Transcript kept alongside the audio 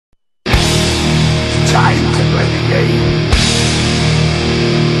Time to play the game.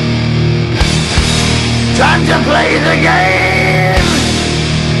 Time to play the game.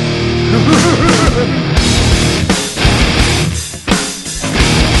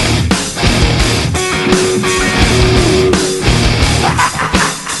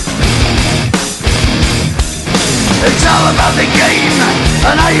 It's all about the game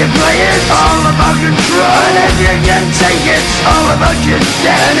and how you play it. All about control, and if you can take it, all about your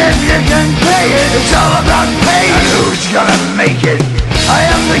debt. And if you can pay it, it's all about pay. And who's gonna make it? I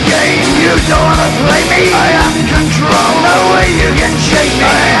am the game, you don't wanna play me. I am control, no way you can shake me.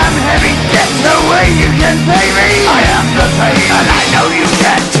 I am heavy debt, no way you can pay me. I am the pain, and I know you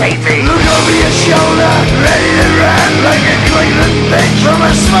can't take me. Look over your shoulder, ready to run like a Cleveland bitch from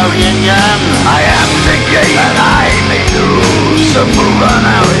a smoking gun. I am the game, and I make the rules. So move on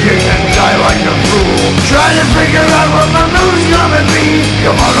out, you can die like a fool. Trying to figure out what my move's gonna be.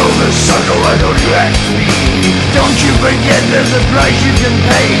 Come on over, sucker, why don't you ask me? Don't you forget there's a price you can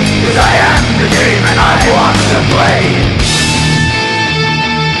pay. 'Cause I am the game and I want to play.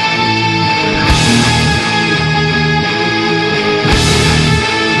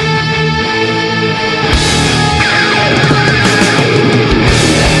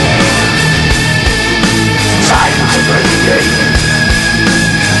 Time to play the game.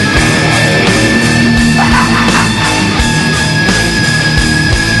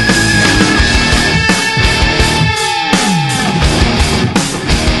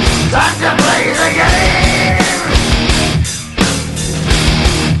 Time to play the game.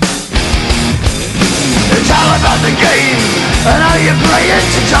 It's all about the game and how you play it.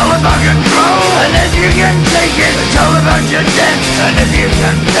 It's all about control, and if you can take it, it's all about your debt. And if you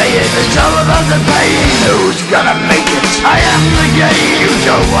can pay it, it's all about the pain. Who's gonna make it? I am the game. You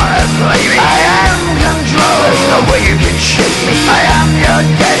don't wanna play me. I am control. There's no way you can shake me. I am your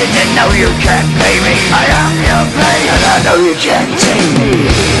debt, and you know you can't pay me. I am your pain, and I know you can't take me.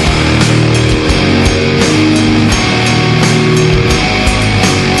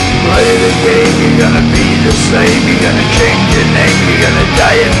 Play the game, you're gonna be the same. You're gonna change your name, you're gonna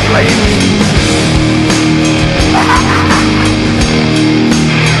die in flames.